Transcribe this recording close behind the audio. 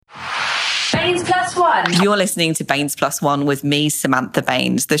Baines Plus One. You're listening to Baines Plus One with me, Samantha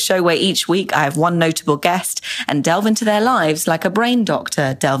Baines, the show where each week I have one notable guest and delve into their lives like a brain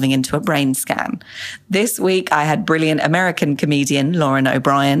doctor delving into a brain scan. This week I had brilliant American comedian Lauren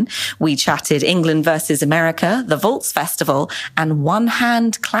O'Brien. We chatted England versus America, the Vaults Festival, and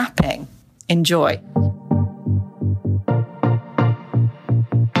one-hand clapping. Enjoy.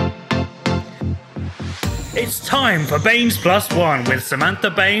 It's time for Baines Plus One with Samantha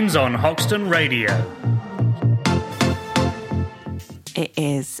Baines on Hoxton Radio. It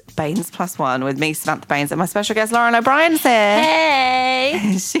is Baines Plus One with me, Samantha Baines, and my special guest, Lauren O'Brien's here.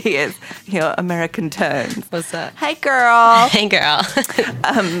 Hey! She is your American tones. What's up? Hey, girl. Hey, girl.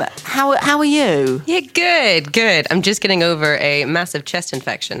 How are you? Yeah, good. I'm just getting over a massive chest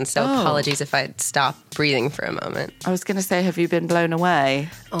infection, so apologies if I stop breathing for a moment. I was going to say, have you been blown away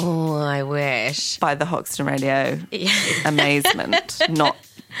Oh, I wish. by the Hoxton Radio Yeah. amazement, not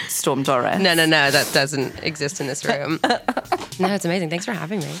Storm Doris? No, that doesn't exist in this room. No, it's amazing. Thanks for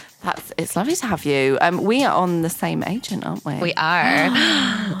having me. It's lovely to have you. We are on the same agent, aren't we? We are.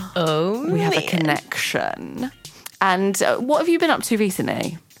 We have a connection. And what have you been up to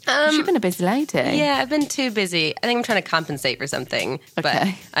recently? You've been a busy lady. Yeah, I've been too busy. I think I'm trying to compensate for something.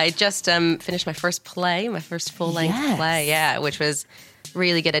 Okay. But I just finished my first play, my first full-length play, which was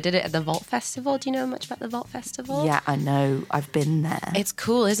really good. I did it at the Vault Festival. Do you know much about the Vault Festival? Yeah, I know. I've been there. It's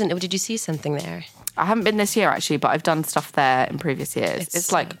cool, isn't it? Did you see something there? I haven't been this year, actually, but I've done stuff there in previous years.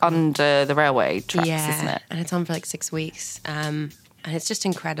 It's like under the railway tracks, isn't it? And it's on for like 6 weeks. And it's just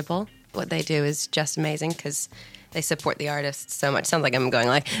incredible. What they do is just amazing because they support the artists so much. Sounds like I'm going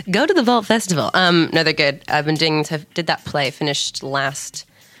like, go to the Vault Festival. No, they're good. I've been did that play, finished last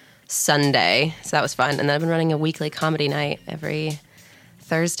Sunday. So that was fun. And then I've been running a weekly comedy night every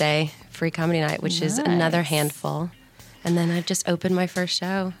Thursday, free comedy night, which is another handful. And then I've just opened my first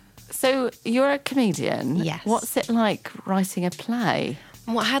show. So you're a comedian. Yes. What's it like writing a play?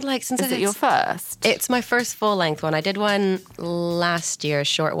 Well, I had like since Is it your first? It's my first full-length one. I did one last year, a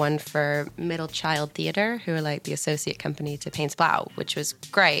short one for Middle Child Theatre, who are like the associate company to Paints Plow, which was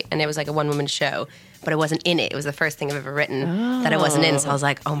great. And it was like a one-woman show, but I wasn't in it. It was the first thing I've ever written that I wasn't in. So I was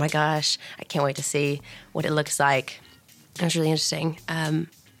like, oh my gosh, I can't wait to see what it looks like. It was really interesting.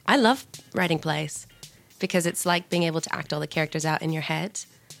 I love writing plays because it's like being able to act all the characters out in your head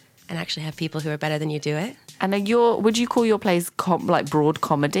and actually have people who are better than you do it. And would you call your plays like broad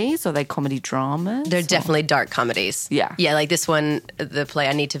comedies, or are they comedy dramas? They're definitely dark comedies. Yeah. Yeah, like this one, the play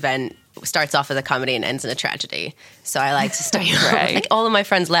I Need to Vent, starts off as a comedy and ends in a tragedy. So I like to start, Right. like all of my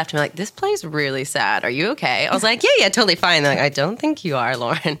friends left and were like, this play's really sad. Are you okay? I was like, yeah, totally fine. They're like, I don't think you are,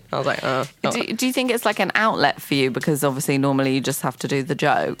 Lauren. I was like, oh. Do you think it's like an outlet for you? Because obviously normally you just have to do the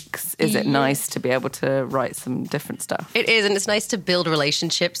jokes. Is it nice to be able to write some different stuff? It is, and it's nice to build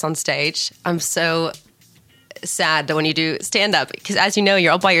relationships on stage. I'm so sad that when you do stand-up, because as you know,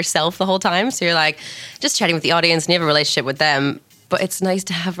 you're all by yourself the whole time. So you're like just chatting with the audience and you have a relationship with them. But it's nice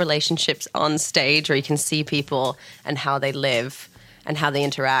to have relationships on stage where you can see people and how they live and how they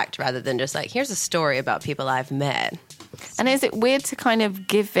interact rather than just like, here's a story about people I've met. And is it weird to kind of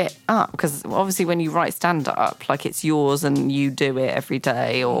give it up? Because obviously when you write stand-up, like it's yours and you do it every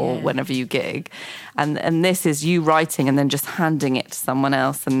day or whenever you gig. And this is you writing and then just handing it to someone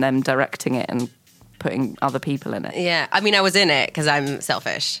else and them directing it and putting other people in it. Yeah, I mean, I was in it because I'm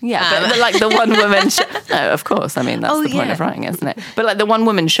selfish. Yeah, but like the one-woman show. No, of course. I mean, that's the point of writing, isn't it? But like the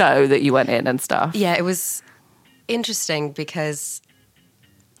one-woman show that you went in and stuff. Yeah, it was interesting because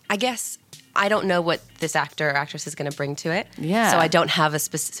I guess I don't know what this actor or actress is going to bring to it. Yeah. So I don't have a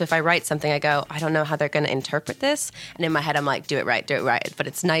specific... So if I write something, I go, I don't know how they're going to interpret this. And in my head, I'm like, do it right. But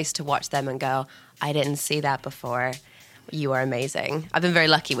it's nice to watch them and go, I didn't see that before. You are amazing. I've been very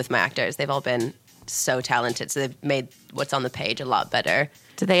lucky with my actors. They've all been so talented. So they've made what's on the page a lot better.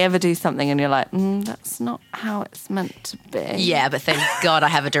 Do they ever do something and you're like, that's not how it's meant to be? Yeah, but thank God I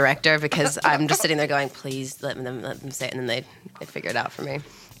have a director because I'm just sitting there going, please let them say it. And then they figure it out for me.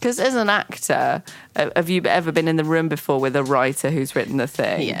 Because as an actor, have you ever been in the room before with a writer who's written the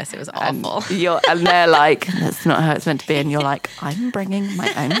thing? Yes, it was awful. And they're like, that's not how it's meant to be. And you're like, I'm bringing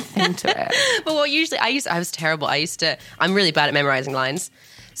my own thing to it. But well, usually I was terrible. I'm really bad at memorizing lines.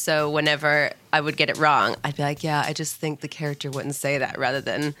 So whenever I would get it wrong, I'd be like, yeah, I just think the character wouldn't say that rather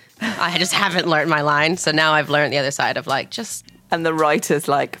than I just haven't learned my line. So now I've learned the other side of like just... And the writer's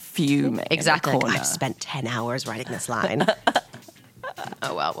like fuming. Exactly. In the Like, corner. I've spent 10 hours writing this line.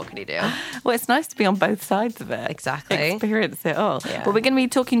 Oh, well, what can you do? Well, it's nice to be on both sides of it. Exactly. Experience it all. Yeah. Well, we're going to be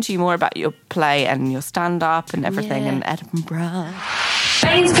talking to you more about your play and your stand-up and everything in Edinburgh.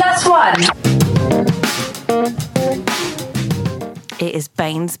 Baines Plus One. It is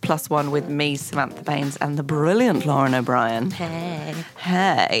Baines Plus One with me, Samantha Baines, and the brilliant Lauren O'Brien. Hey.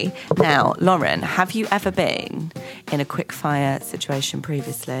 Hey. Now, Lauren, have you ever been in a quickfire situation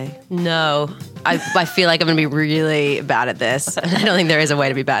previously? No. I feel like I'm going to be really bad at this. I don't think there is a way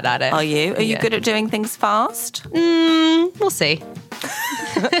to be bad at it. Are you? Are you good at doing things fast? We'll see.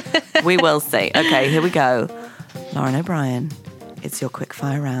 We will see. Okay, here we go. Lauren O'Brien, it's your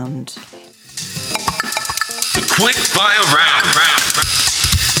quickfire round. The quickfire round.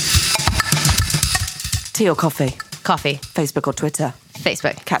 Tea or coffee? Coffee. Facebook or Twitter?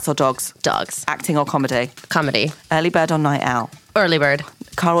 Facebook. Cats or dogs? Dogs. Acting or comedy? Comedy. Early bird or night owl? Early bird.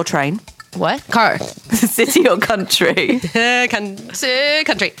 Car or train? What? Car. City or country?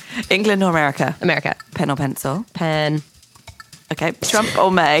 Country. England or America? America. Pen or pencil? Pen. Okay. Trump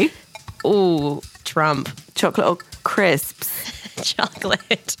or May? Ooh, Trump. Chocolate or crisps?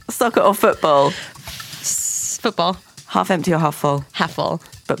 Chocolate. Soccer or football? Football. Half empty or half full? Half full.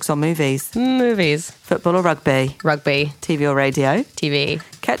 Books or movies? Movies. Football or rugby? Rugby. TV or radio? TV.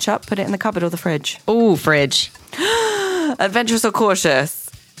 Ketchup, put it in the cupboard or the fridge? Ooh, fridge. Adventurous or cautious?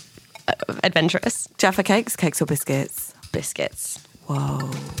 Adventurous. Jaffa cakes, cakes or biscuits? Biscuits. Whoa.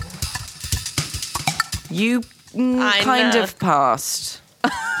 You I kind know. of passed.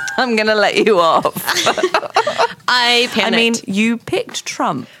 I'm going to let you off. I panicked. I mean, you picked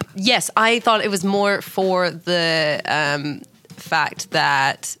Trump. Yes, I thought it was more for the fact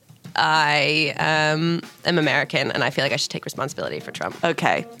that I am American and I feel like I should take responsibility for Trump.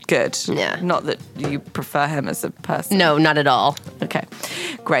 Okay, good. Yeah. Not that you prefer him as a person. No, not at all. Okay,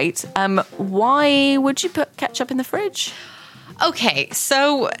 great. Why would you put ketchup in the fridge? Okay,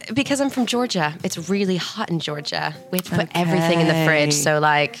 so because I'm from Georgia, it's really hot in Georgia. We have to put everything in the fridge. So,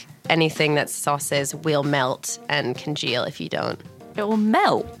 like, anything that's sauces will melt and congeal if you don't. It will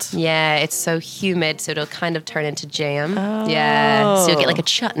melt. Yeah, it's so humid, so it'll kind of turn into jam. Yeah, so you'll get like a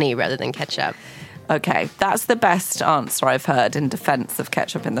chutney rather than ketchup. Okay, that's the best answer I've heard in defense of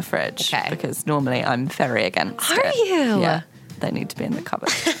ketchup in the fridge. Okay. Because normally I'm very against Are it. you? Yeah, they need to be in the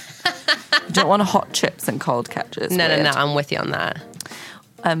cupboard. You don't want hot chips and cold ketchup. It's No, weird. I'm with you on that.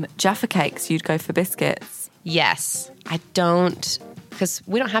 Jaffa cakes, you'd go for biscuits. Yes, I don't, because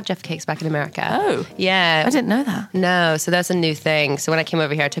we don't have Jaffa cakes back in America. Oh. Yeah. I didn't know that. No, so that's a new thing. So when I came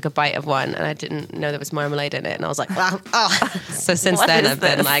over here, I took a bite of one, and I didn't know there was marmalade in it, and I was like, wow. Oh. So since What then, is I've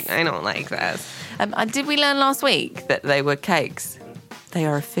been this? like, I don't like this. Did we learn last week that they were cakes? They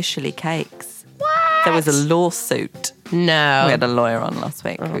are officially cakes. What? There was a lawsuit. No. We had a lawyer on last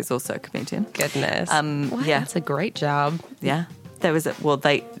week who's also a comedian. Goodness. What? Yeah. That's a great job. Yeah. There was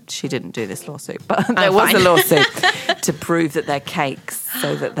she didn't do this lawsuit, but Oh, there was fine. a lawsuit to prove that they're cakes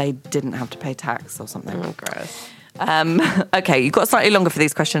so that they didn't have to pay tax or something. Oh, gross. Okay, you've got slightly longer for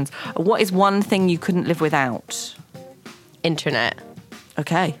these questions. What is one thing you couldn't live without? Internet.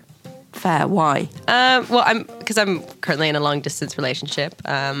 Okay. Fair. Why? Well, because I'm currently in a long distance relationship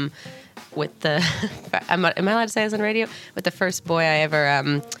with the. Am I allowed to say this on radio? With the first boy I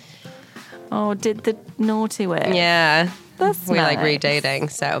ever. Oh, did the naughty way. Yeah, That's we like nice. redating,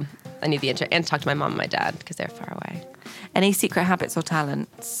 so I need the internet and talk to my mom and my dad because they're far away. Any secret habits or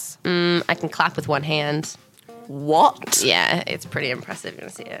talents? I can clap with one hand. What? Yeah, it's pretty impressive. You're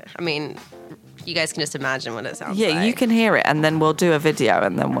gonna see it. I mean, you guys can just imagine what it sounds like. Yeah, you can hear it, and then we'll do a video,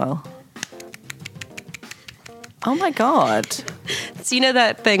 and then we'll. Oh my God. So you know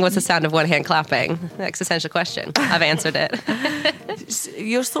that thing, what's the sound of one hand clapping? The existential question. I've answered it.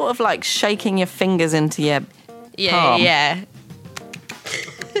 You're sort of like shaking your fingers into your Yeah, palm. yeah.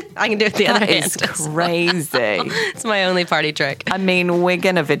 I can do it with the other That hand. is crazy. It's my only party trick. I mean, we're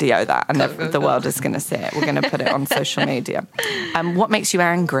going to video that, and Go, the go. world is going to see it. We're going to put it on social media. What makes you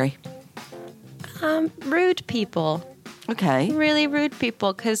angry? Rude people. Okay. Really rude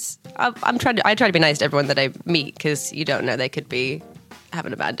people, because I try to be nice to everyone that I meet, because you don't know, they could be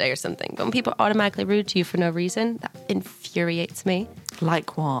having a bad day or something. But when people are automatically rude to you for no reason, that infuriates me.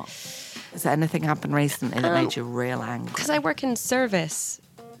 Like what? Has there anything happened recently that made you real angry? Because I work in service.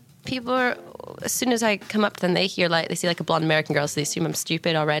 People are, as soon as I come up to them, they see like a blonde American girl, so they assume I'm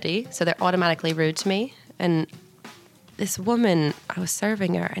stupid already. So they're automatically rude to me. And this woman, I was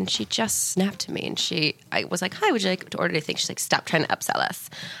serving her, and she just snapped to me, and I was like, "Hi, would you like to order anything?" She's like, "Stop trying to upsell us.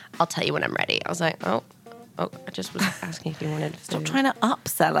 I'll tell you when I'm ready." I was like, "Oh, I just was asking if you wanted to." Stop trying to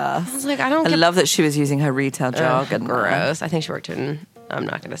upsell us. I was like, I love that she was using her retail jargon. Gross. I think she worked in. I'm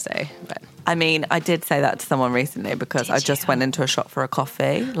not going to say, but I mean, I did say that to someone recently because I just went into a shop for a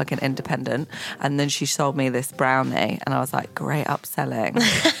coffee, like an independent, and then she sold me this brownie, and I was like, great upselling.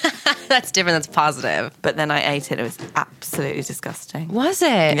 That's different. That's positive. But then I ate it. It was absolutely disgusting. Was it?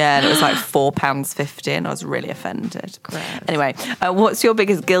 Yeah, and it was like £4.50 and I was really offended. Gross. Anyway, what's your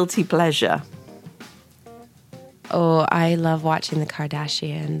biggest guilty pleasure? Oh, I love watching the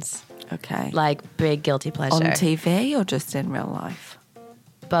Kardashians. Okay. Like, big guilty pleasure. On TV or just in real life?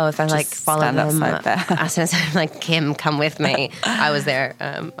 Both. I like Just follow stand them. outside there. As soon as I'm like, Kim, come with me. I was there.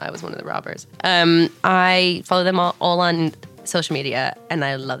 I was one of the robbers. I follow them all on social media, and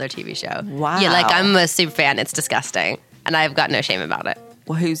I love their TV show. Wow. Yeah, like I'm a super fan. It's disgusting, and I've got no shame about it.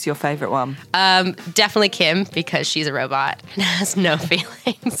 Well, who's your favourite one? Definitely Kim, because she's a robot and has no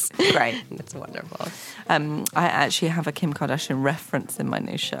feelings. Great. It's wonderful. I actually have a Kim Kardashian reference in my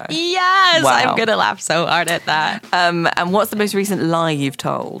new show. Yes, Wow. I'm gonna laugh so hard at that. And what's the most recent lie you've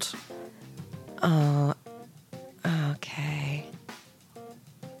told? Okay.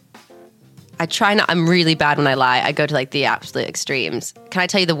 I try not. I'm really bad when I lie. I go to like the absolute extremes. Can I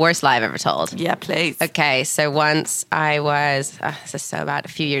tell you the worst lie I've ever told? Yeah, please. Okay, so once I was, this is so bad, a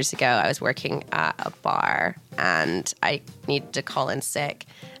few years ago, I was working at a bar and I needed to call in sick.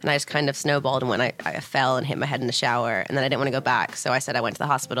 And I just kind of snowballed and when I fell and hit my head in the shower. And then I didn't want to go back. So I said I went to the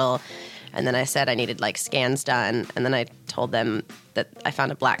hospital. And then I said I needed like scans done. And then I told them that I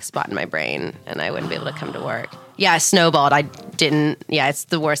found a black spot in my brain and I wouldn't be able to come to work. Yeah, I snowballed. I didn't. Yeah, it's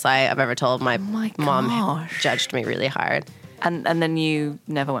the worst lie I've ever told. My mom gosh. judged me really hard. And then you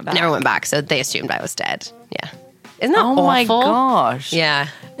never went back? Never went back, so they assumed I was dead. Yeah. Isn't that awful? Oh my gosh. Yeah.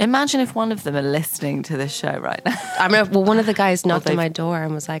 Imagine if one of them are listening to this show right now. I remember, well, one of the guys knocked they've- on my door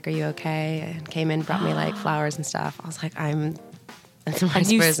and was like, "Are you okay?" And came in, brought me like flowers and stuff. I was like, I'm the worst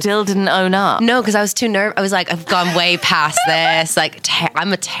And you person. still didn't own up? No, because I was too nervous. I was like, I've gone way past this. Like,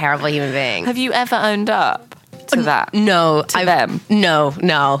 I'm a terrible human being. Have you ever owned up to that? No. To them? No.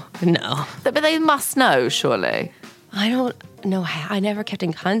 But they must know, surely. I don't know how. I never kept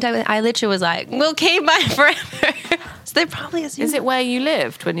in contact with. I literally was like, okay, bye forever. So they probably assumed. Is it where you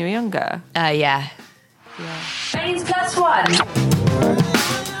lived when you were younger? Yeah. Baines Plus One.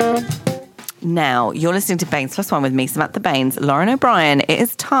 Now, you're listening to Baines Plus One with me, Samantha Baines, Lauren O'Brien. It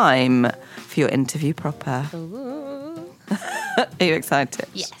is time for your interview proper. Are you excited?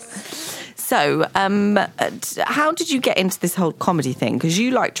 Yes. So, how did you get into this whole comedy thing? Because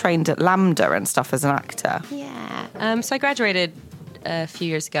you trained at Lambda and stuff as an actor. Yeah. So I graduated a few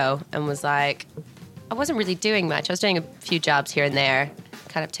years ago and was like, I wasn't really doing much. I was doing a few jobs here and there,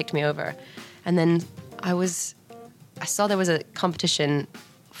 kind of ticked me over. And then I saw there was a competition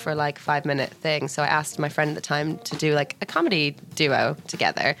for like 5-minute thing. So I asked my friend at the time to do like a comedy duo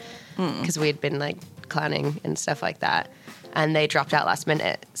together because we had been like clowning and stuff like that. And they dropped out last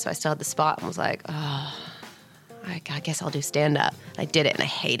minute. So I still had the spot and was like, oh, I guess I'll do stand-up. I did it and I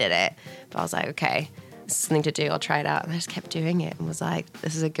hated it. But I was like, okay, this is something to do. I'll try it out. And I just kept doing it and was like,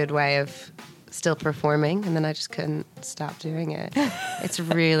 this is a good way of still performing. And then I just couldn't stop doing it. It's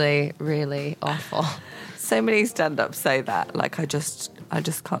really, really awful. So many stand-ups say that. Like, I just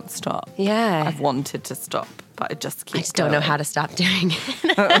can't stop. Yeah. I've wanted to stop, but I just keep I just don't know going. how to stop doing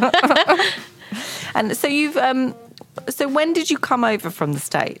it. And so you've... So when did you come over from the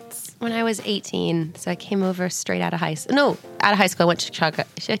States? When I was 18, so I came over straight out of high school. No, out of high school, I went to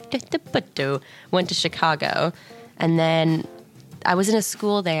Chicago. Went to Chicago, and then I was in a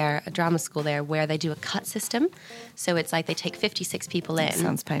school there, a drama school there, where they do a cut system. So it's like they take 56 people in.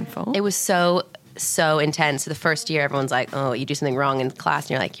 Sounds painful. It was so intense. So the first year, everyone's like, oh, you do something wrong in class,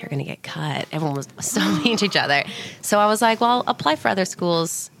 and you're like, you're going to get cut. Everyone was so mean to each other. So I was like, well, I'll apply for other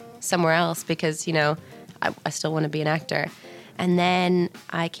schools somewhere else because, you know, I still want to be an actor. And then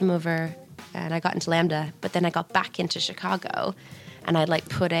I came over and I got into Lambda, but then I got back into Chicago and I'd like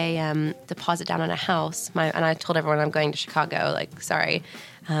put a deposit down on a house. And I told everyone I'm going to Chicago, like, sorry.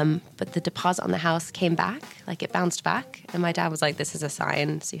 But the deposit on the house came back, like it bounced back. And my dad was like, this is a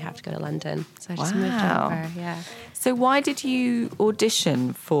sign, so you have to go to London. So I just moved Wow. over, yeah. So why did you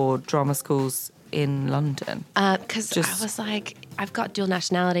audition for drama schools in London? Because I was like, I've got dual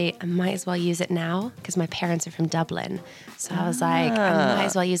nationality. I might as well use it now because my parents are from Dublin. So I was like, I might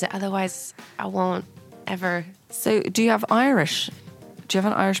as well use it. Otherwise, I won't ever. So do you have Irish? Do you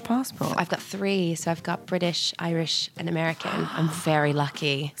have an Irish passport? I've got 3. So I've got British, Irish, and American. I'm very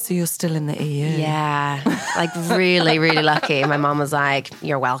lucky. So you're still in the EU? Yeah, like really, really lucky. My mom was like,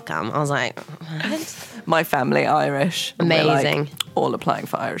 you're welcome. I was like, what? My family Irish. And we're, like, Amazing. all applying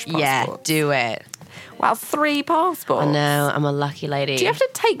for Irish passports. Yeah, do it. Wow, 3 passports. I know, I'm a lucky lady. Do you have to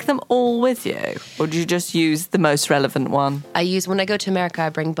take them all with you? Or do you just use the most relevant one? When I go to America, I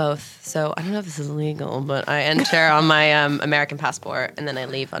bring both. So I don't know if this is legal, but I enter on my American passport and then I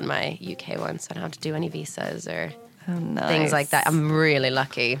leave on my UK one. So I don't have to do any visas or Oh, nice. things like that. I'm really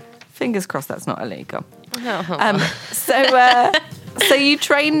lucky. Fingers crossed that's not illegal. Oh. So you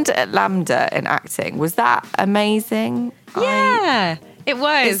trained at LAMDA in acting. Was that amazing? Yeah, it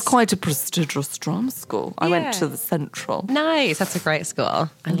was. It's quite a prestigious drama school. I went Yeah. to the Central. Nice. That's a great school.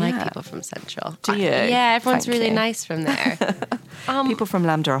 I like Yeah. people from Central. Do you? Yeah, everyone's Thank really you. nice from there. People from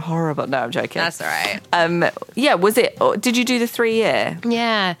LAMDA are horrible. No, I'm joking. That's all right. Yeah, was it? Did you do the 3-year?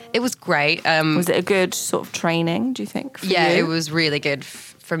 Yeah, it was great. Was it a good sort of training, do you think? For Yeah, you? it was really good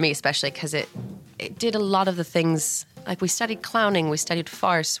for me, especially because it did a lot of the things. Like we studied clowning, we studied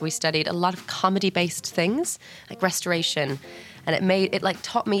farce, we studied a lot of comedy-based things, like restoration, and it like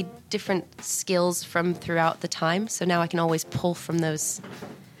taught me different skills from throughout the time. So now I can always pull from those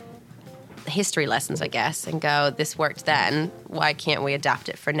history lessons, I guess, and go, this worked then. Why can't we adapt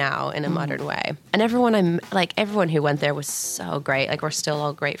it for now in a modern way? And everyone who went there was so great. Like we're still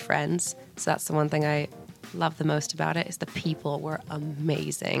all great friends. So that's the one thing I love the most about it is the people were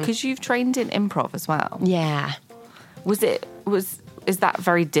amazing. Because you've trained in improv as well. Yeah. Is that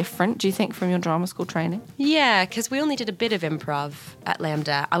very different, do you think, from your drama school training? Yeah, because we only did a bit of improv at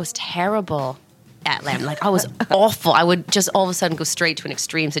LAMDA. I was terrible at LAMDA. Like, I was awful. I would just all of a sudden go straight to an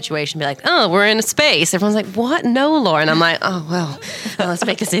extreme situation and be like, oh, we're in a space. Everyone's like, what? No, Lauren. I'm like, oh, well, let's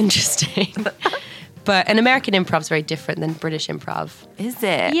make this interesting. But an American improv is very different than British improv. Is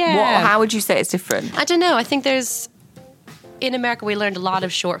it? Yeah. How would you say it's different? I don't know. I think in America, we learned a lot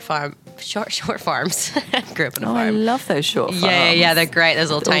of short farms. I grew up in a Oh, I farm. love those short farms. Yeah, they're great. Those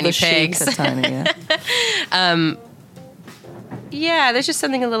little All tiny the sheep pigs. are tiny, yeah. Yeah, there's just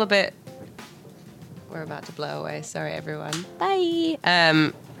something a little bit. We're about to blow away. Sorry, everyone. Bye.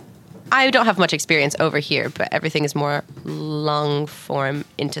 I don't have much experience over here, but everything is more long form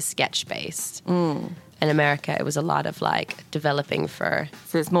into sketch based. In America, it was a lot of like developing for.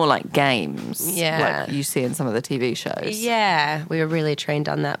 So it's more like games, Yeah. like you see in some of the TV shows. Yeah, we were really trained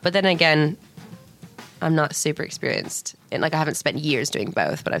on that. But then again, I'm not super experienced. I haven't spent years doing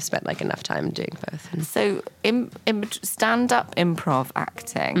both, but I've spent like enough time doing both. And So in stand-up improv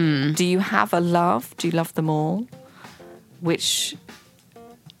acting, do you have a love? Do you love them all? Where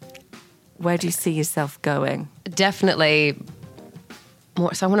do you see yourself going? definitely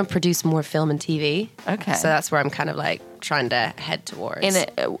more. So I want to produce more film and TV. Okay. So that's where I'm kind of like trying to head towards.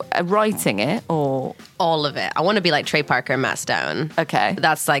 In writing it or... all of it. I want to be like Trey Parker and Matt Stone. Okay.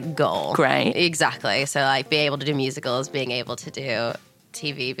 That's like goal. Great. Exactly. So like being able to do musicals, being able to do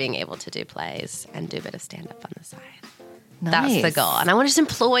TV, being able to do plays and do a bit of stand-up on the side. That's the Nice. goal. And I want to just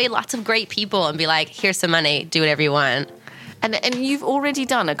employ lots of great people and be like, here's some money, do whatever you want. And you've already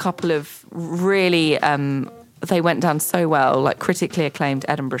done a couple of really... they went down so well, like critically acclaimed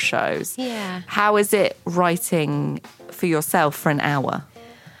Edinburgh shows. Yeah. How is it writing for yourself for an hour?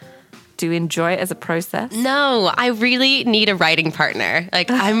 Do you enjoy it as a process? No, I really need a writing partner. Like,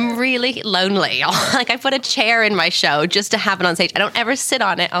 I'm really lonely. Like, I put a chair in my show just to have it on stage. I don't ever sit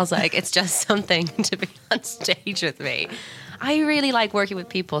on it. I was like, it's just something to be on stage with me. I really like working with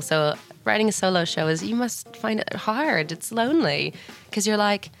people. So writing a solo show you must find it hard. It's lonely because you're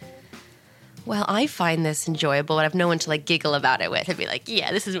like, well, I find this enjoyable, but I have no one to like giggle about it with and be like,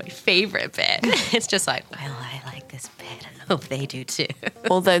 yeah, this is my favorite bit. It's just like, well, I like this bit. I hope they do too.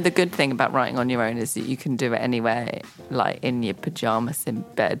 Although the good thing about writing on your own is that you can do it anyway, like in your pajamas in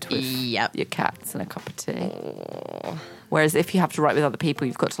bed with Yep. your cats and a cup of tea. Whereas if you have to write with other people,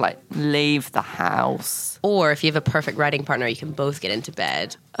 you've got to like leave the house. Or if you have a perfect writing partner, you can both get into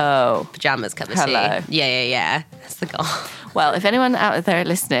bed. Oh, Pajamas, cup of Hello. tea. Yeah. That's the goal. well, if anyone out there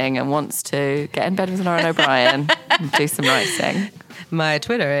listening and wants to get in bed with Lauren O'Brien and do some writing, My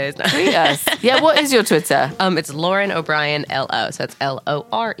Twitter is... tweet us. Yeah, what is your Twitter? It's Lauren O'Brien, LO. So it's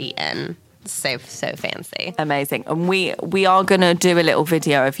Loren. So fancy. Amazing. And we are going to do a little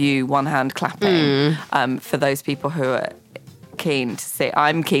video of you one-hand clapping for those people who are keen to see.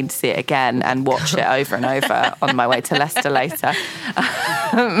 I'm keen to see it again and watch it over and over on my way to Leicester later.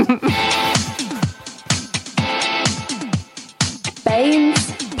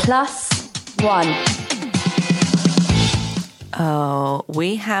 Baines plus one. Oh,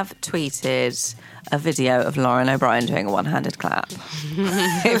 we have tweeted a video of Lauren O'Brien doing a one-handed clap.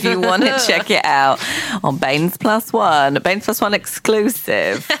 If you want to check it out on Baines Plus One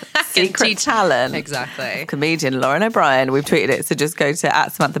exclusive, secret talent. Exactly. Comedian Lauren O'Brien. We've tweeted it, so just go to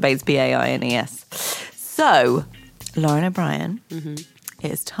 @SamanthaBaines, BAINES. So, Lauren O'Brien, it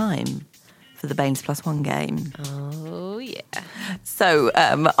is time for the Baines Plus One game. Oh, yeah. So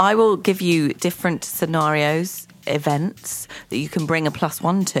I will give you different scenarios events that you can bring a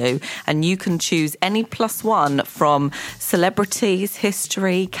 +1 to, and you can choose any +1 from celebrities,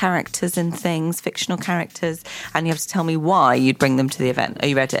 history, characters and things, fictional characters, and you have to tell me why you'd bring them to the event. Are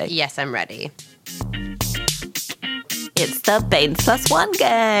you ready? Yes, I'm ready. It's the Baines +1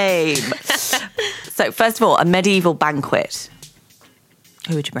 game. So first of all, a medieval banquet.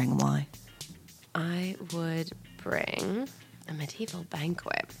 Who would you bring and why? I would bring a medieval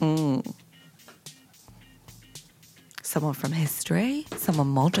banquet. Someone from history? Someone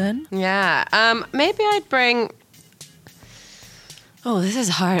modern? Yeah. Maybe I'd bring... Oh, this is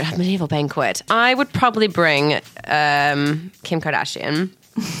hard. A medieval banquet. I would probably bring Kim Kardashian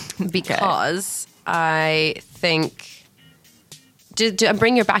because I think... Do I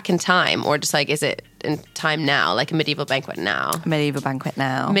bring her back in time, or just like, is it in time now, like a medieval banquet now? A medieval banquet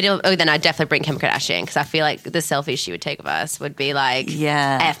now. Then I'd definitely bring Kim Kardashian because I feel like the selfies she would take of us would be like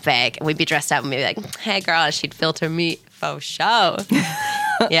epic. And we'd be dressed up and we'd be like, hey girl, she'd filter me for show.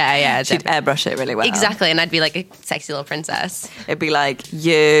 yeah. She'd airbrush it really well. Exactly, and I'd be like a sexy little princess. It'd be like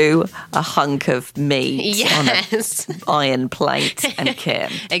you, a hunk of meat on an iron plate, and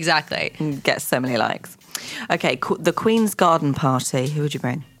Kim. Exactly. And get so many likes. Okay, the Queen's Garden Party. Who would you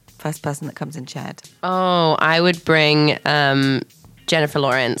bring? First person that comes in shed. Oh, I would bring Jennifer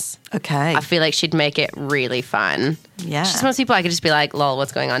Lawrence. Okay. I feel like she'd make it really fun. Yeah. She's one of those people I could just be like, lol,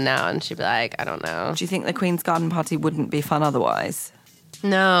 what's going on now? And she'd be like, I don't know. Do you think the Queen's Garden Party wouldn't be fun otherwise?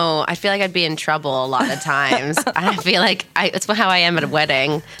 No, I feel like I'd be in trouble a lot of times. I feel like it's how I am at a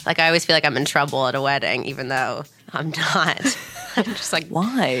wedding. Like, I always feel like I'm in trouble at a wedding, even though I'm not. I'm just like,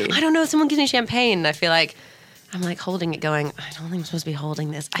 why? I don't know. Someone gives me champagne, and I feel like I'm like holding it, going, I don't think I'm supposed to be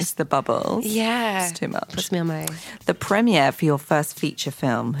holding this. It's the bubbles. Yeah. It's too much. Puts me on my... The premiere for your first feature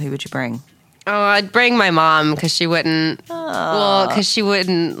film, who would you bring? Oh, I'd bring my mom because she wouldn't... Well, because she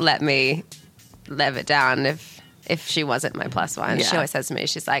wouldn't let me live it down if she wasn't my +1. Yeah. She always says to me,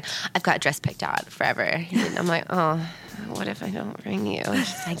 she's like, I've got a dress picked out forever. And I'm like, oh, what if I don't bring you? And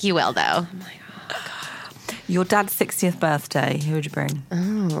she's like, you will, though. I'm like, oh, God. Your dad's 60th birthday, who would you bring?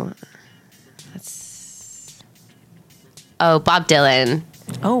 Oh, Bob Dylan.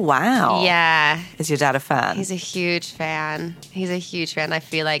 Oh, wow. Yeah. Is your dad a fan? He's a huge fan. I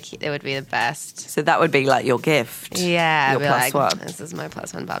feel like it would be the best. So that would be like your gift. Yeah. Your I'd be like, +1. this is my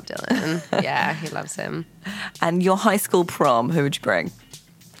 +1, Bob Dylan. Yeah, he loves him. And your high school prom, who would you bring?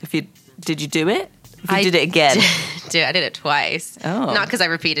 Did you do it? If you did it again. I did it twice. Oh. Not because I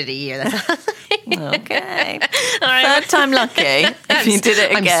repeated a year. Okay. Third time lucky. If you did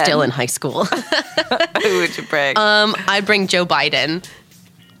it again. I'm still in high school. Who would you bring? I'd bring Joe Biden,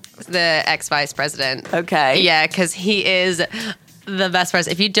 the ex-vice president. Okay. Yeah, because he is the best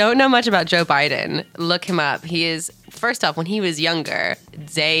president. If you don't know much about Joe Biden, look him up. He is, first off, when he was younger,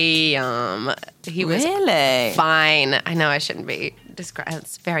 damn. He was really fine. I know I shouldn't be described.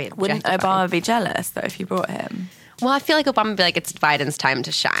 It's very Wouldn't objectifying. Obama be jealous, though, if you brought him? Well, I feel like Obama would be like, it's Biden's time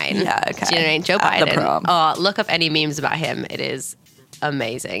to shine. Yeah, okay. Do you know what I mean? Joe At the Biden. prom. Oh, look up any memes about him. It is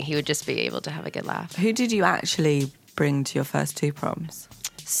amazing. He would just be able to have a good laugh. Who did you actually bring to your first two proms?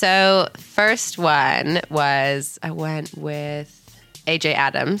 So, first one was I went with AJ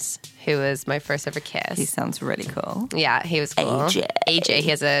Adams, who was my first ever kiss. He sounds really cool. Yeah, he was cool. AJ. He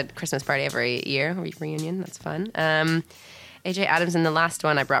has a Christmas party every year, reunion. That's fun. AJ Adams, in the last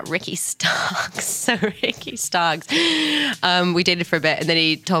one, I brought Ricky Stoggs. So Ricky Stoggs, we dated for a bit, and then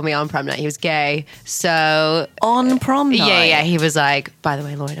he told me on prom night he was gay. So On prom night? yeah, he was like, by the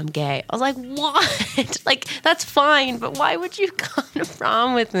way, Lloyd, I'm gay. I was like, what? Like, that's fine, but why would you come to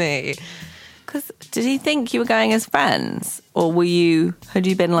prom with me? Because did he think you were going as friends? Or had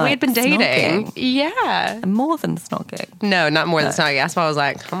you been like We had been dating. snogging? Yeah. And more than snogging? No, not more than snogging. That's why I was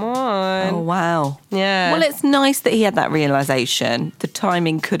like, come on. Oh, wow. Yeah. Well, it's nice that he had that realisation. The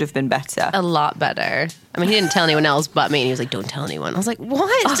timing could have been better. A lot better. I mean, he didn't tell anyone else but me, and he was like, don't tell anyone. I was like,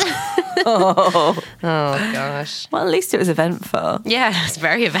 what? Oh, gosh. Well, at least it was eventful. Yeah, it's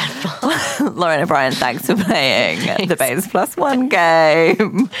very eventful. Lauren O'Brien, thanks for playing the Baines +1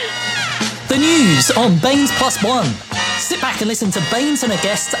 game. The news on Baines +1. Sit back and listen to Baines and her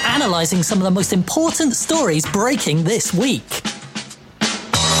guests analysing some of the most important stories breaking this week.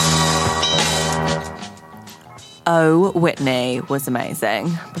 Oh, Whitney was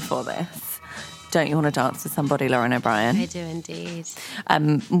amazing before this. Don't you want to dance with somebody, Lauren O'Brien? I do indeed.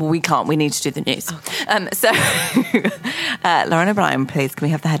 We can't. We need to do the news. Lauren O'Brien, please, can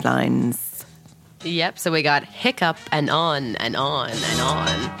we have the headlines? Yep, so we got hiccup and on and on and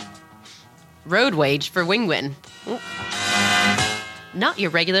on. Road wage for Wingwin. Not your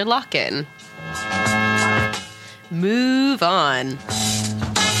regular lock-in. Move on.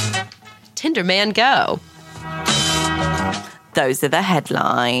 Tinder man go. Those are the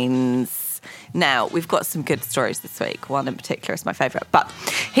headlines. Now, we've got some good stories this week. One in particular is my favourite. But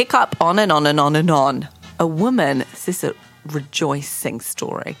hiccup on and on and on and on. A woman, this is a rejoicing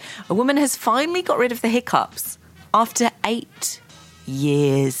story. A woman has finally got rid of the hiccups after 8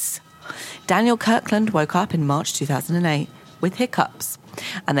 years. Daniel Kirkland woke up in March 2008 with hiccups,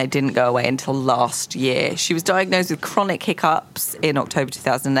 and they didn't go away until last year. She was diagnosed with chronic hiccups in October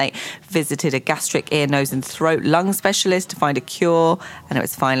 2008, visited a gastric, ear, nose and throat lung specialist to find a cure, and it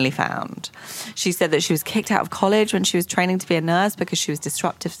was finally found. She said that she was kicked out of college when she was training to be a nurse because she was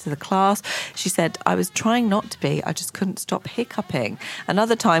disruptive to the class. She said, I was trying not to be, I just couldn't stop hiccuping.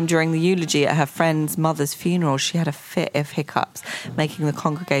 Another time during the eulogy at her friend's mother's funeral, she had a fit of hiccups, making the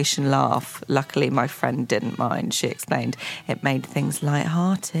congregation laugh. Luckily, my friend didn't mind, she explained. It made things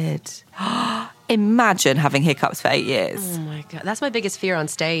light-hearted. Imagine having hiccups for 8 years. Oh my God. That's my biggest fear on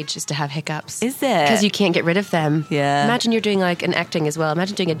stage, is to have hiccups. Is it? Because you can't get rid of them. Yeah. Imagine you're doing like an acting as well.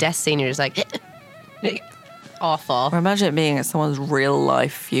 Imagine doing a death scene and you're just like, awful. Or imagine it being at someone's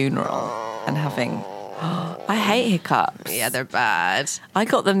real-life funeral and having... I hate hiccups. Yeah, they're bad. I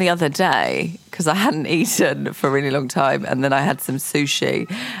got them the other day because I hadn't eaten for a really long time, and then I had some sushi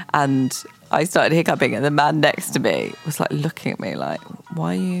and I started hiccuping, and the man next to me was like looking at me like, what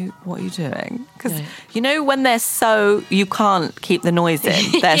are you doing? Because you know when they're so, you can't keep the noise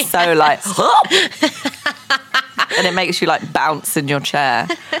in. They're so like, and it makes you like bounce in your chair.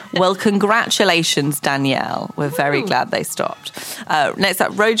 Well, congratulations, Danielle. We're very glad they stopped. Next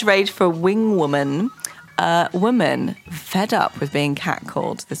up, road rage for a wing woman. Woman fed up with being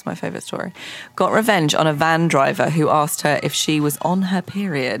catcalled, this is my favourite story, got revenge on a van driver who asked her if she was on her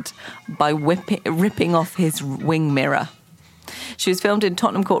period by ripping off his wing mirror. She was filmed in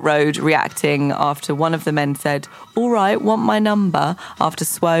Tottenham Court Road reacting after one of the men said, all right, want my number, after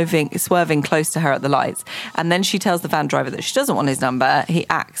swerving close to her at the lights. And then she tells the van driver that she doesn't want his number. He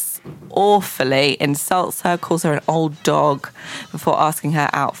acts awfully, insults her, calls her an old dog before asking her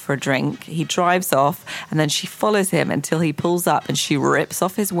out for a drink. He drives off and then she follows him until he pulls up and she rips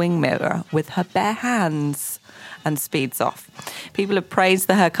off his wing mirror with her bare hands and speeds off. People have praised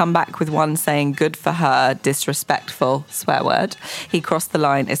her comeback, with one saying, good for her, disrespectful, swear word. He crossed the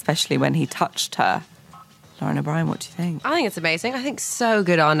line, especially when he touched her. Lauren O'Brien, what do you think? I think it's amazing. I think so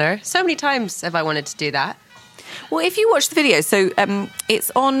good on her. So many times have I wanted to do that. Well, if you watch the video, so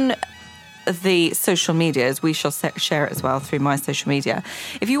it's on the social medias. We shall share it as well through my social media.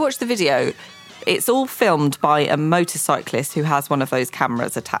 If you watch the video, it's all filmed by a motorcyclist who has one of those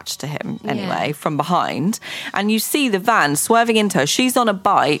cameras attached to him anyway, from behind. And you see the van swerving into her. She's on a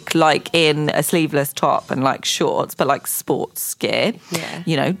bike, like in a sleeveless top and like shorts, but like sports gear,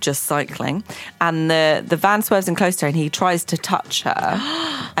 you know, just cycling. And the van swerves in close to her and he tries to touch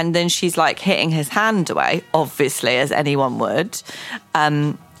her. And then she's like hitting his hand away, obviously, as anyone would.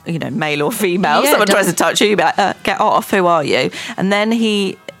 You know, male or female. Someone tries to touch you, you'd be like, get off, who are you? And then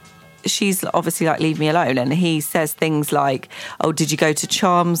she's obviously like, leave me alone. And he says things like, oh, did you go to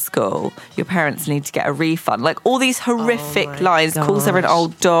charm school? Your parents need to get a refund. Like all these horrific lines, calls her an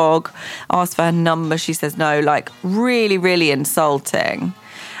old dog, asks for her number. She says no, like really, really insulting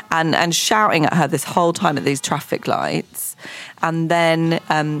and shouting at her this whole time at these traffic lights. And then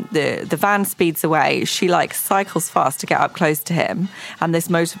the van speeds away. She like cycles fast to get up close to him. And this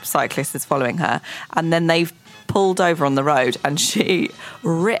motorcyclist is following her. And then they've pulled over on the road and she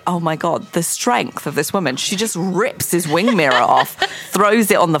oh my God, the strength of this woman. She just rips his wing mirror off,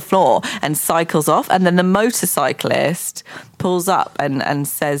 throws it on the floor and cycles off. And then the motorcyclist pulls up and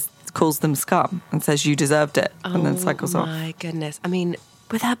calls them scum and says, you deserved it, and then cycles off. Oh my goodness. I mean,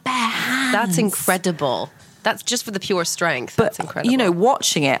 with her bare hands. That's incredible. That's just for the pure strength. But, that's incredible. you know,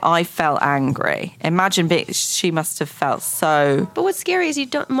 watching it, I felt angry. Imagine she must have felt so... But what's scary is a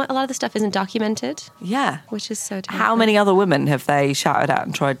lot of the stuff isn't documented. Yeah. Which is so terrible. How many other women have they shouted at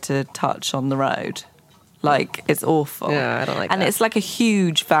and tried to touch on the road? Like, it's awful. Yeah, I don't like that. And it's like a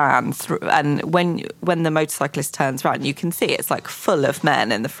huge van. And when the motorcyclist turns around, you can see it's like full of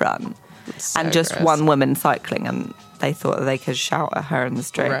men in the front. So and just gross. one woman cycling, and they thought that they could shout at her in the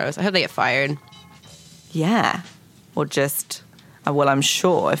street. Gross. I hope they get fired. Yeah. Or just, well, I'm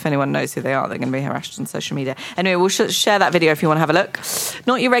sure if anyone knows who they are, they're going to be harassed on social media. Anyway, we'll share that video if you want to have a look.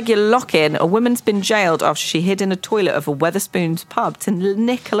 Not your regular lock-in. A woman's been jailed after she hid in a toilet of a Wetherspoons pub to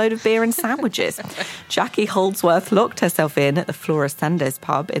nick a load of beer and sandwiches. Jackie Holdsworth locked herself in at the Flora Sanders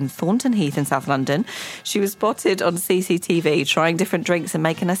pub in Thornton Heath in South London. She was spotted on CCTV trying different drinks and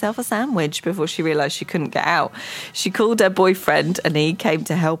making herself a sandwich before she realised she couldn't get out. She called her boyfriend and he came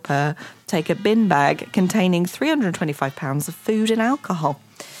to help her take a bin bag containing £325 of food and alcohol.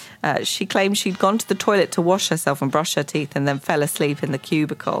 She claimed she'd gone to the toilet to wash herself and brush her teeth and then fell asleep in the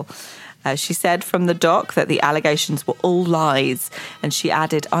cubicle. She said from the dock that the allegations were all lies. And she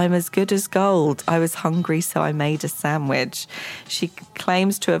added, "I'm as good as gold. I was hungry, so I made a sandwich." She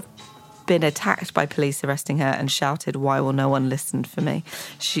claims to have been attacked by police arresting her and shouted, "Why will no one listen to me?"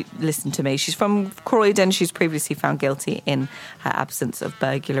 She's from Croydon. She's previously found guilty in her absence of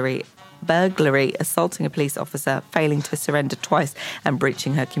burglary, assaulting a police officer, failing to surrender twice, and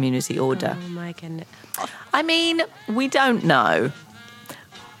breaching her community order. Oh my goodness. I mean, we don't know,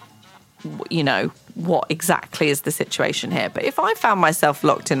 what exactly is the situation here. But if I found myself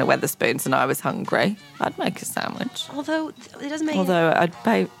locked in a Wetherspoons and I was hungry, I'd make a sandwich. Although it doesn't make I'd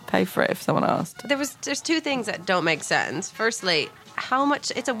pay for it if someone asked. There's two things that don't make sense. Firstly, how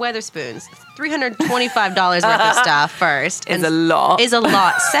much? It's a Wetherspoons. $325 worth of stuff first. Is a lot.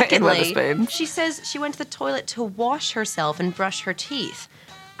 Secondly, Wetherspoons. she says she went to the toilet to wash herself and brush her teeth.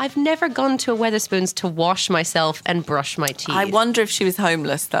 I've never gone to a Wetherspoons to wash myself and brush my teeth. I wonder if she was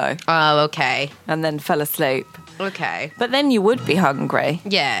homeless, though, Oh, okay. and then fell asleep. Okay. But then you would be hungry.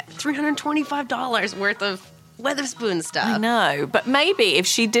 Yeah. $325 worth of Wetherspoons stuff. I know. But maybe if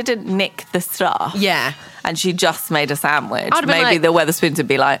she didn't nick the stuff... Yeah. And she just made a sandwich, I'd have been maybe like- the Wetherspoons would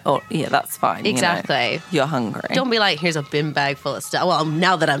be like, "Oh, yeah, that's fine. Exactly. You're hungry." Don't be like, here's a bin bag full of stuff. Well,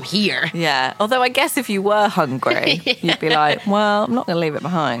 now that I'm here. Yeah. Although I guess if you were hungry, you'd be like, "Well, I'm not going to leave it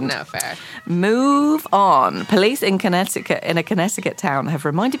behind." No, fair. Move on. Police in a Connecticut town have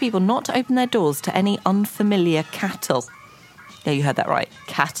reminded people not to open their doors to any unfamiliar cattle. Yeah, you heard that right.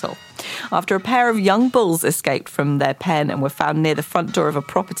 Cattle. After a pair of young bulls escaped from their pen and were found near the front door of a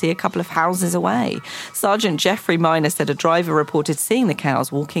property a couple of houses away. Sergeant Jeffrey Minor said a driver reported seeing the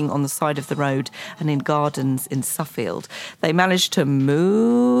cows walking on the side of the road and in gardens in Suffield. They managed to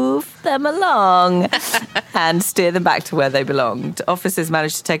move them along and steer them back to where they belonged. Officers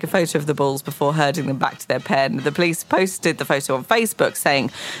managed to take a photo of the bulls before herding them back to their pen. The police posted the photo on Facebook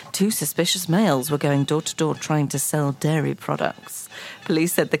saying 2 suspicious males were going door to door trying to sell dairy products.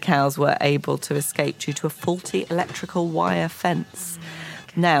 Police said the cows were able to escape due to a faulty electrical wire fence.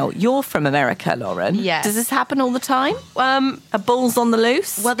 Now, you're from America, Lauren. Yes. Does this happen all the time? Are bulls on the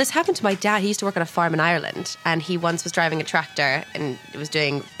loose? Well, this happened to my dad. He used to work on a farm in Ireland, and he once was driving a tractor, and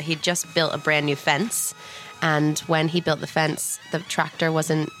he'd just built a brand new fence. And when he built the fence, the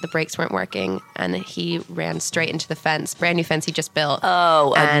brakes weren't working, and he ran straight into the fence. Brand new fence he just built.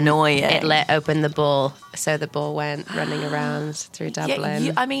 Oh, and annoying. It let open the bull, so the bull went running around through Dublin.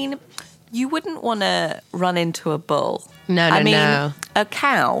 Yeah, you wouldn't want to run into a bull. No, no. A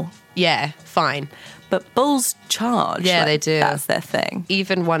cow. Yeah, fine. But bulls charge. Yeah, they do. That's their thing.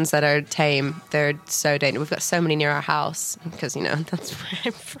 Even ones that are tame, they're so dangerous. We've got so many near our house because, that's where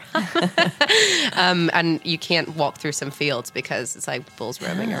I'm from. And you can't walk through some fields because it's like bulls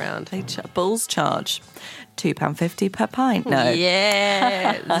roaming around. Bulls charge £2.50 per pint. No.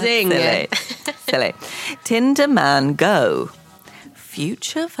 Yeah. Zing. Silly. Tinder Man Go.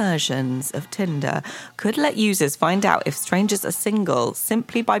 Future versions of Tinder could let users find out if strangers are single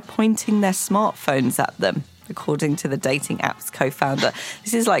simply by pointing their smartphones at them, according to the dating app's co-founder.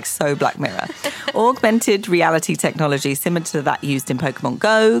 This is like so Black Mirror. Augmented reality technology similar to that used in Pokemon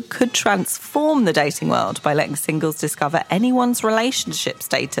Go could transform the dating world by letting singles discover anyone's relationship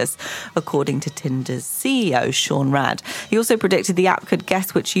status, according to Tinder's CEO, Sean Rad. He also predicted the app could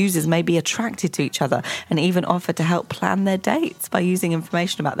guess which users may be attracted to each other and even offer to help plan their dates by using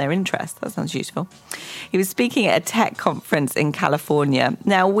information about their interests. That sounds useful. He was speaking at a tech conference in California.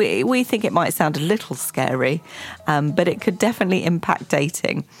 Now, we think it might sound a little scary, but it could definitely impact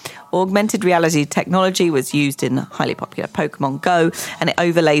dating. Augmented reality technology was used in highly popular Pokemon Go, and it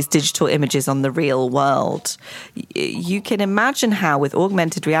overlays digital images on the real world. You can imagine how, with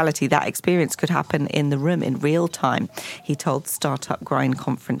augmented reality, that experience could happen in the room in real time, he told Startup Grind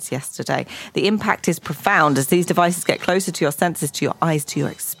Conference yesterday. The impact is profound as these devices get closer to your senses, to your eyes, to your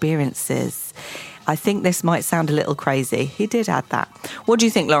experiences. I think this might sound a little crazy. He did add that. What do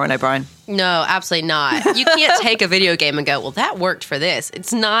you think, Lauren O'Brien? No, absolutely not. You can't take a video game and go, well, that worked for this.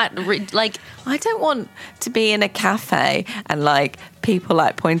 It's not I don't want to be in a cafe and people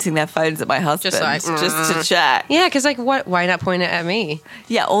pointing their phones at my husband just to check. Yeah, because why not point it at me?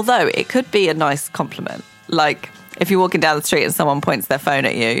 Yeah, although it could be a nice compliment. If you're walking down the street and someone points their phone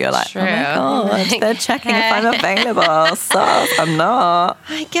at you, you're like, True. oh my God, they're checking if I'm available. So I'm not.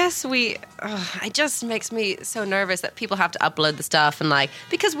 I guess it just makes me so nervous that people have to upload the stuff and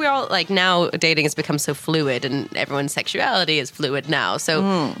because we're all now dating has become so fluid and everyone's sexuality is fluid now.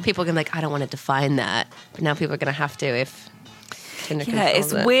 So people can I don't want to define that. But now people are going to have to if Tinder Yeah, it's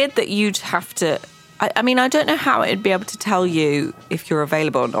controls it. weird that you'd have to I mean, I don't know how it'd be able to tell you if you're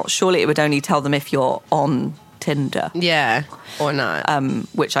available or not. Surely it would only tell them if you're on Tinder. Yeah, or not.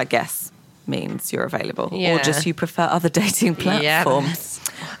 Which I guess means you're available. Yeah. Or just you prefer other dating platforms.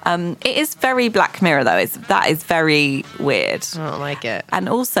 It is very Black Mirror, though. That is very weird. I don't like it. And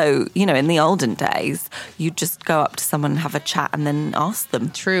also, you know, in the olden days, you'd just go up to someone and have a chat and then ask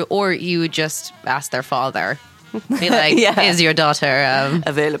them. True. Or you would just ask their father. Be like, Yeah. is your daughter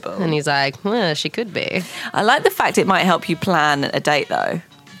Available. And he's like, well, she could be. I like the fact it might help you plan a date, though.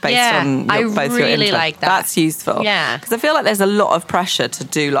 Based on I both your really interests. like that. That's useful. Yeah. Because I feel like there's a lot of pressure to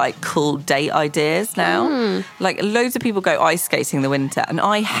do like cool date ideas now. Like loads of people go ice skating in the winter, and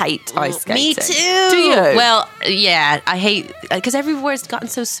I hate ice skating. Me too. Do you? Well, yeah, I hate because everywhere's gotten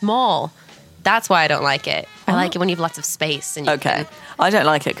so small. That's why I don't like it. I like it when you have lots of space. And you Okay. can- I don't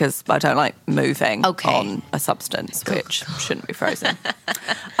like it because I don't like moving Okay. on a substance which shouldn't be frozen.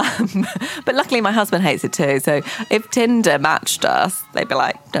 But luckily my husband hates it too. So if Tinder matched us, they'd be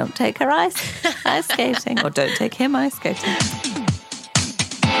like, don't take her ice skating or don't take him ice skating.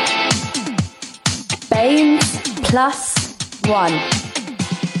 Baines plus 1.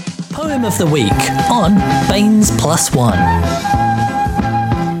 Poem of the week on Baines Plus One.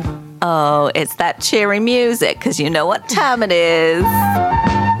 Oh, it's that cheery music because you know what time it is.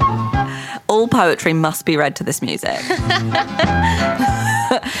 All poetry must be read to this music.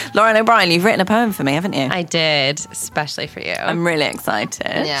 Lauren O'Brien, you've written a poem for me, haven't you? I did, especially for you. I'm really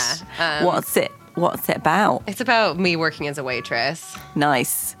excited. Yeah, What's it about? it's about me working as a waitress.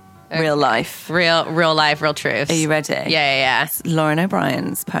 Nice. Real life. Real life, real truths. Are you ready? Yeah. Lauren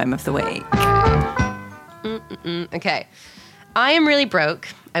O'Brien's poem of the week. Okay. I am really broke.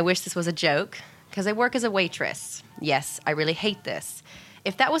 I wish this was a joke because I work as a waitress. Yes, I really hate this.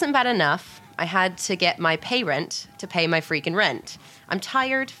 If that wasn't bad enough, I had to get my pay rent to pay my freaking rent. I'm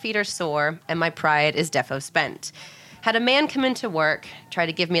tired, feet are sore, and my pride is defo spent. Had a man come into work, try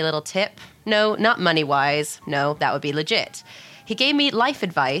to give me a little tip. No, not money-wise. No, that would be legit. He gave me life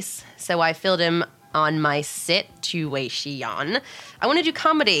advice, so I filled him on my situation. I want to do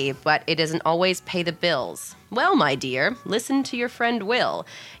comedy, but it doesn't always pay the bills. Well, my dear, listen to your friend Will.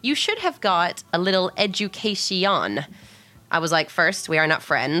 You should have got a little education. I was like, first, we are not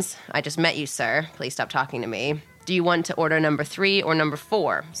friends. I just met you, sir. Please stop talking to me. Do you want to order number 3 or number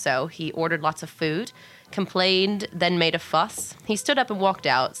 4? So he ordered lots of food, complained, then made a fuss. He stood up and walked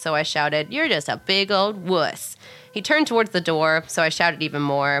out, so I shouted, you're just a big old wuss. He turned towards the door, so I shouted even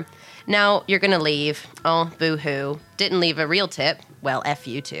more. Now you're gonna leave. Oh, boo-hoo. Didn't leave a real tip. Well, F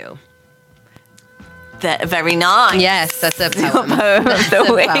you too. Very nice. Yes, that's a Your poem. poem of the a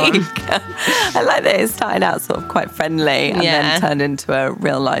poem. week. I like that it started out sort of quite friendly and Yeah. then turned into a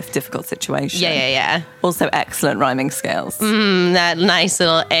real life difficult situation. Yeah. Also excellent rhyming skills. That nice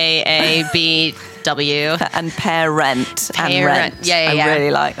little AABW. And pair rent and Pair rent. rent. Yeah. I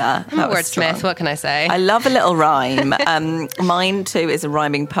really like that. I'm a That was wordsmith. strong. What can I say? I love a little rhyme. Mine too is a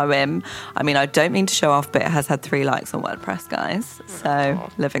rhyming poem. I mean, I don't mean to show off, but it has had 3 likes on WordPress, guys.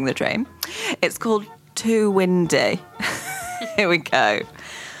 So living the dream. It's called Too Windy. Here we go.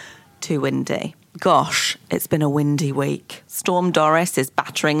 Too windy. Gosh, it's been a windy week. Storm Doris is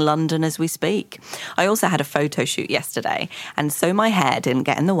battering London as we speak. I also had a photo shoot yesterday, and so my hair didn't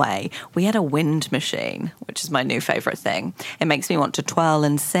get in the way. We had a wind machine, which is my new favourite thing. It makes me want to twirl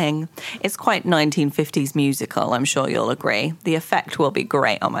and sing. It's quite 1950s musical, I'm sure you'll agree. The effect will be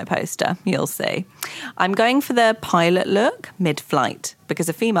great on my poster, you'll see. I'm going for the pilot look mid-flight, because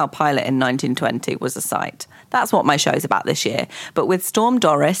a female pilot in 1920 was a sight. That's what my show's about this year. But with Storm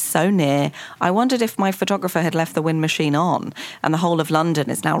Doris so near, I wondered if my photographer had left the wind machine on, and the whole of London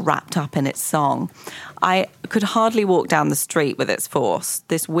is now wrapped up in its song. I could hardly walk down the street with its force.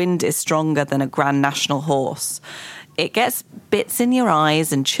 This wind is stronger than a Grand National horse. It gets bits in your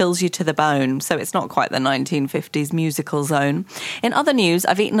eyes and chills you to the bone, so it's not quite the 1950s musical zone. In other news,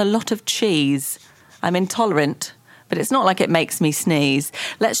 I've eaten a lot of cheese. I'm intolerant, but it's not like it makes me sneeze.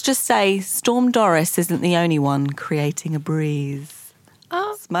 Let's just say Storm Doris isn't the only one creating a breeze.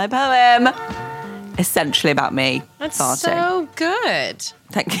 Oh. It's my poem. Essentially about me That's farting. so good.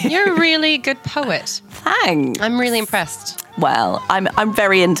 Thank you. You're a really good poet. Thanks. I'm really impressed. Well, I'm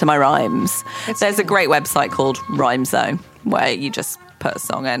very into my rhymes. There's a great website called Rhyme Zone where you just put a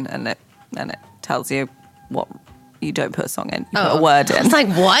song in and it tells you what you don't put a song in. You put a word in. It's like,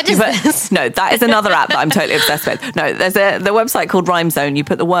 what is this? No, that is another app that I'm totally obsessed with. No, there's the website called Rhyme Zone. You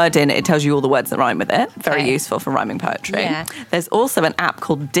put the word in, it tells you all the words that rhyme with it. Very Okay. useful for rhyming poetry. Yeah. There's also an app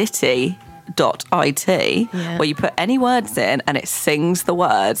called Ditty.it where you put any words in and it sings the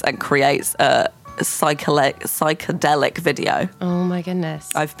words and creates a psychedelic video. Oh my goodness.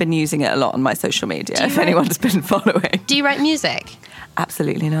 I've been using it a lot on my social media, if anyone's been following. Do you write music?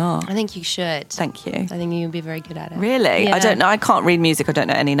 Absolutely not. I think you should. Thank you. I think you'd be very good at it. Really? Yeah. I don't know. I can't read music. I don't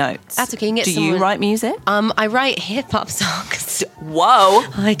know any notes. That's okay. You can get Do someone... you write music? I write hip-hop songs. Whoa.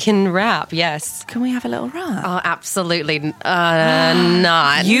 I can rap, yes. Can we have a little rap? Oh, absolutely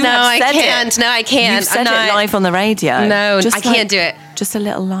not. You no, have I said can't. it. No, I can't. You've said I'm not... it live on the radio. No, I can't do it. Just a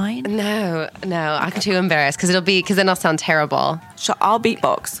little line? No, I'm too embarrassed because then I'll sound terrible. I'll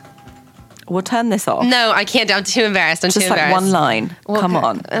beatbox. We'll turn this off. No, I can't. I'm too embarrassed. I'm Just too like embarrassed. one line. Well, Come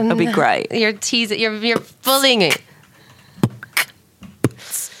on. It'll be great. You're teasing. You're bullying me.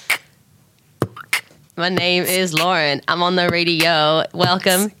 My name is Lauren. I'm on the radio.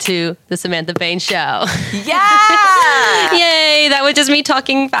 Welcome to the Samantha Bain Show. Yeah! Yay! That was just me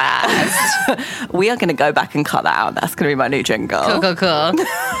talking fast. We are going to go back and cut that out. That's going to be my new jingle. Cool.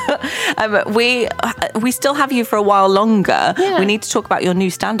 We still have you for a while longer. Yeah. We need to talk about your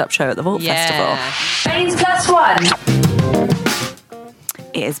new stand-up show at the Vault Festival. Baines Plus One.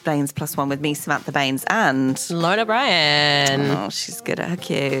 It is Baines Plus One with me, Samantha Baines, and... Lauren O'Brien. Oh, she's good at her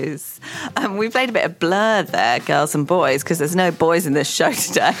cues. We played a bit of Blur there, girls and boys, because there's no boys in this show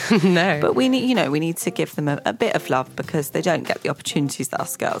today. No. But we need to give them a bit of love because they don't get the opportunities that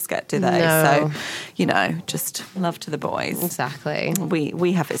us girls get, do they? No. So, just love to the boys. Exactly.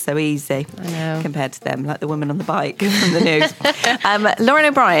 We have it so easy know. compared to them, like the woman on the bike from the news. Lauren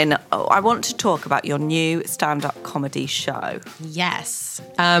O'Brien, I want to talk about your new stand-up comedy show. Yes.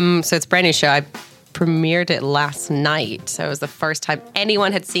 So it's a brand new show. I premiered it last night. So it was the first time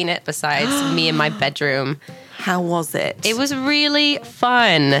anyone had seen it besides me in my bedroom. How was it? It was really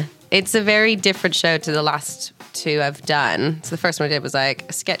fun. It's a very different show to the last two I've done. So the first one I did was like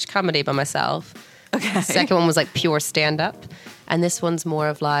a sketch comedy by myself. Okay. The second one was like pure stand-up. And this one's more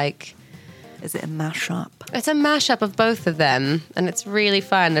of like... Is it a mashup? It's a mashup of both of them, and it's really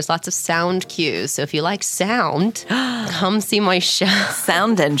fun. There's lots of sound cues, so if you like sound, come see my show.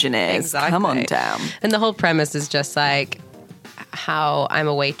 Sound engineers, Exactly. come on down. And the whole premise is just like how I'm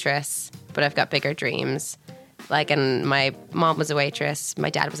a waitress, but I've got bigger dreams. Like, and my mom was a waitress,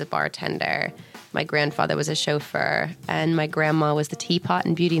 my dad was a bartender, my grandfather was a chauffeur, and my grandma was the teapot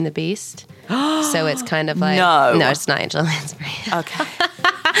in Beauty and the Beast. So it's kind of like... No. No, it's not Angela Lansbury. Okay.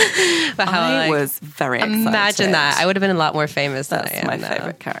 But how, I like, was very excited. Imagine that. I would have been a lot more famous than That's I am my now.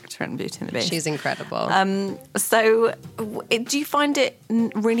 favourite character in Beauty and the Beast. She's incredible. So, do you find it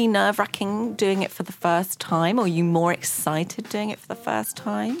really nerve-wracking doing it for the first time, or are you more excited doing it for the first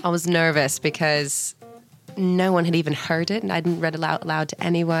time? I was nervous because no one had even heard it, and I hadn't read it out loud to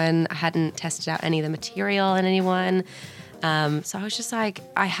anyone. I hadn't tested out any of the material on anyone. So I was just like,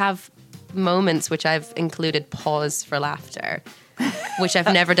 I have moments which I've included pause for laughter, which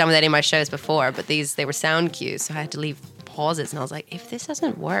I've never done with any of my shows before, but they were sound cues, so I had to leave pauses, and I was like, if this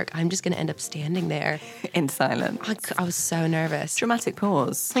doesn't work, I'm just going to end up standing there. In silence. I was so nervous. Dramatic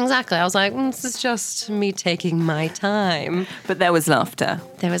pause. Exactly. I was like, this is just me taking my time. But there was laughter.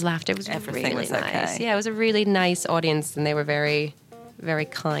 There was laughter. It was Everything really was nice. okay. Yeah, it was a really nice audience, and they were very, very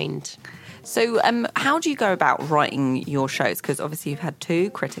kind. So, how do you go about writing your shows? Because obviously you've had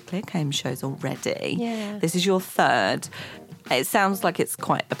 2 critically acclaimed shows already. Yeah. This is your 3rd. It sounds like it's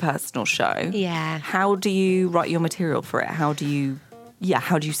quite a personal show. Yeah. How do you write your material for it? How do you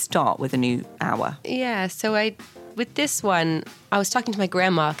start with a new hour? Yeah, so with this one, I was talking to my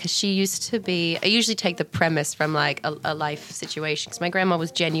grandma because she used to be, I usually take the premise from like a life situation, because my grandma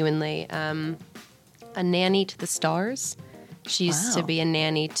was genuinely a nanny to the stars. She used to be a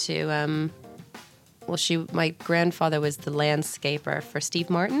nanny to, my grandfather was the landscaper for Steve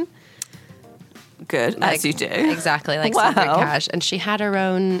Martin. Good, as you do. Exactly, like Wow. Secret Cash. And she had her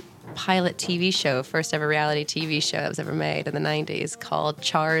own pilot TV show, first ever reality TV show that was ever made in the 90s, called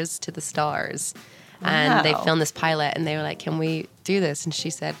Chars to the Stars. And they Wow. filmed this pilot, and they were like, can we do this? And she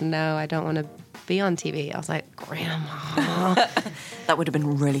said, no, I don't want to be on TV. I was like, Grandma. That would have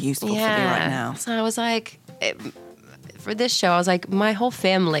been really useful for you right now. So I was like, for this show, I was like, my whole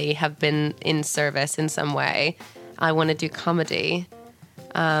family have been in service in some way. I want to do comedy.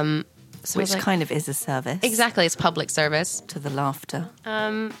 So I was Which like, kind of is a service. exactly, it's public service. To the laughter.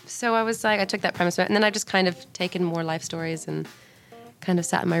 So I was like, I took that premise, and then I just kind of taken more life stories and kind of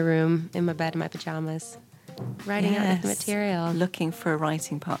sat in my room, in my bed, in my pajamas, writing out the material. Looking for a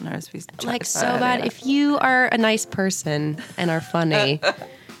writing partner, as we chatted Like, about so bad. earlier. If you are a nice person and are funny,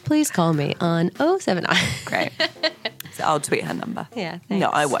 please call me on 079. Great. So I'll tweet her number. Yeah, No,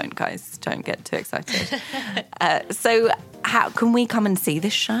 I thanks. won't, guys. Don't get too excited. So how can we come and see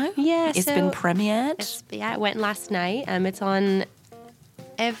this show? Yeah, It's so been premiered. Yeah, it went last night. It's on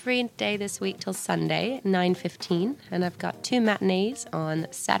every day this week till Sunday, 9:15. And I've got 2 matinees on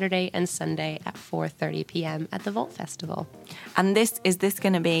Saturday and Sunday at 4:30 p.m. at the Vault Festival. And is this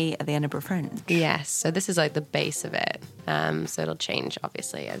going to be at the Edinburgh Fringe? Yes, so this is like the base of it. So it'll change,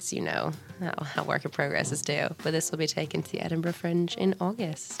 obviously, as you know, how work in progress is due. But this will be taken to the Edinburgh Fringe in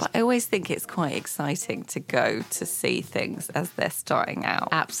August. But I always think it's quite exciting to go to see things as they're starting out.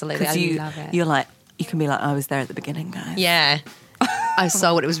 Absolutely, I love it. You're like, you can be like, I was there at the beginning, guys. Yeah. I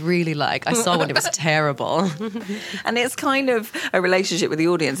saw what it was really like. I saw when it was terrible. And it's kind of a relationship with the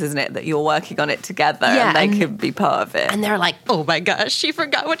audience, isn't it? That you're working on it together Yeah, and they can be part of it. And they're like, oh my gosh, she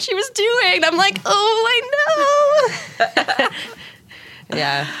forgot what she was doing. And I'm like, oh, I know.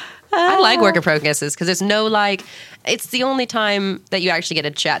 Yeah. I like work in progresses because there's no it's the only time that you actually get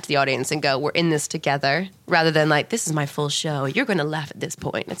to chat to the audience and go, we're in this together, rather than like, this is my full show. You're going to laugh at this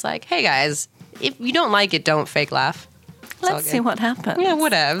point. It's like, hey guys, if you don't like it, don't fake laugh. Let's see what happens. Yeah,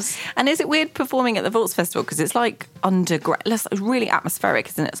 whatevs. And is it weird performing at the Vaults Festival? Because it's like underground. It's really atmospheric,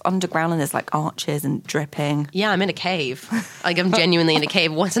 isn't it? It's underground and there's like arches and dripping. Yeah, I'm in a cave. Like, I'm genuinely in a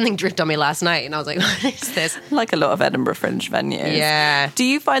cave. Something dripped on me last night and I was like, what is this? Like a lot of Edinburgh Fringe venues. Yeah. Do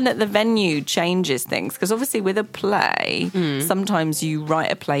you find that the venue changes things? Because obviously with a play, sometimes you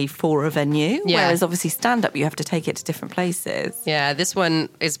write a play for a venue, whereas obviously stand-up, you have to take it to different places. Yeah, this one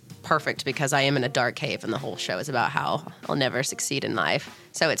is perfect because I am in a dark cave and the whole show is about how I'll never succeed in life.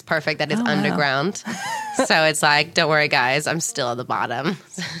 So it's perfect that it's underground. So it's like, don't worry, guys, I'm still at the bottom.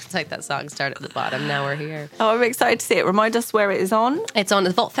 It's like that song started at the bottom. Now we're here. Oh, I'm excited to see it. Remind us where it is on. It's on the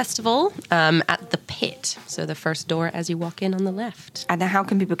Vault Festival at the Pit. So the first door as you walk in on the left. And how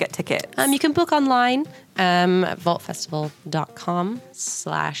can people get tickets? You can book online at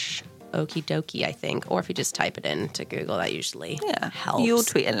vaultfestival.com/okie dokie, I think. Or if you just type it into Google, that usually helps. You'll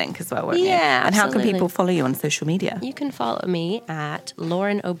tweet a link as well, won't you? Yeah, And how can absolutely. people follow you on social media? You can follow me at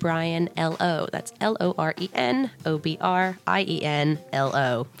Lauren O'Brien LO. That's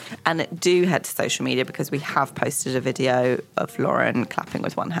LORENOBRIENLO. And do head to social media because we have posted a video of Lauren clapping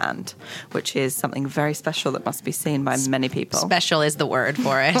with one hand, which is something very special that must be seen by many people. Special is the word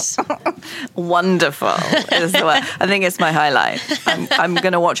for it. Wonderful is the word. I think it's my highlight. I'm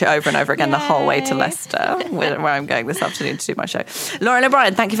going to watch it over and over again the whole way to Leicester, where I'm going this afternoon to do my show. Lauren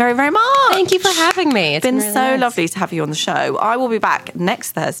O'Brien, thank you very, very much. Thank you for having me. It's been really so nice. lovely to have you on the show. I will be back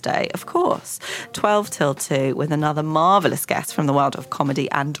next Thursday, of course, 12 till 2, with another marvellous guest from the world of comedy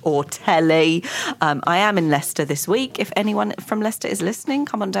and or telly. I am in Leicester this week. If anyone from Leicester is listening,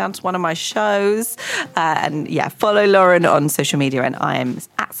 come on down to one of my shows. Follow Lauren on social media, and I am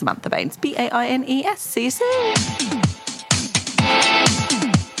at Samantha Baines, BAINES. See you soon.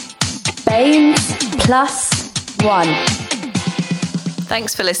 Baines Plus One.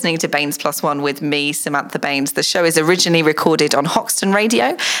 Thanks for listening to Baines Plus One with me, Samantha Baines. The show is originally recorded on Hoxton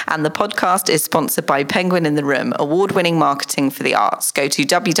Radio, and the podcast is sponsored by Penguin in the Room, award-winning marketing for the arts. Go to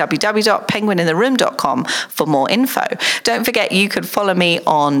www.penguinintheroom.com for more info. Don't forget you could follow me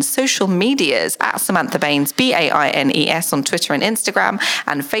on social medias at Samantha Baines, BAINES on Twitter and Instagram,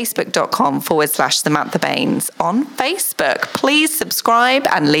 and facebook.com/Samantha Baines on Facebook. Please subscribe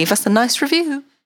and leave us a nice review.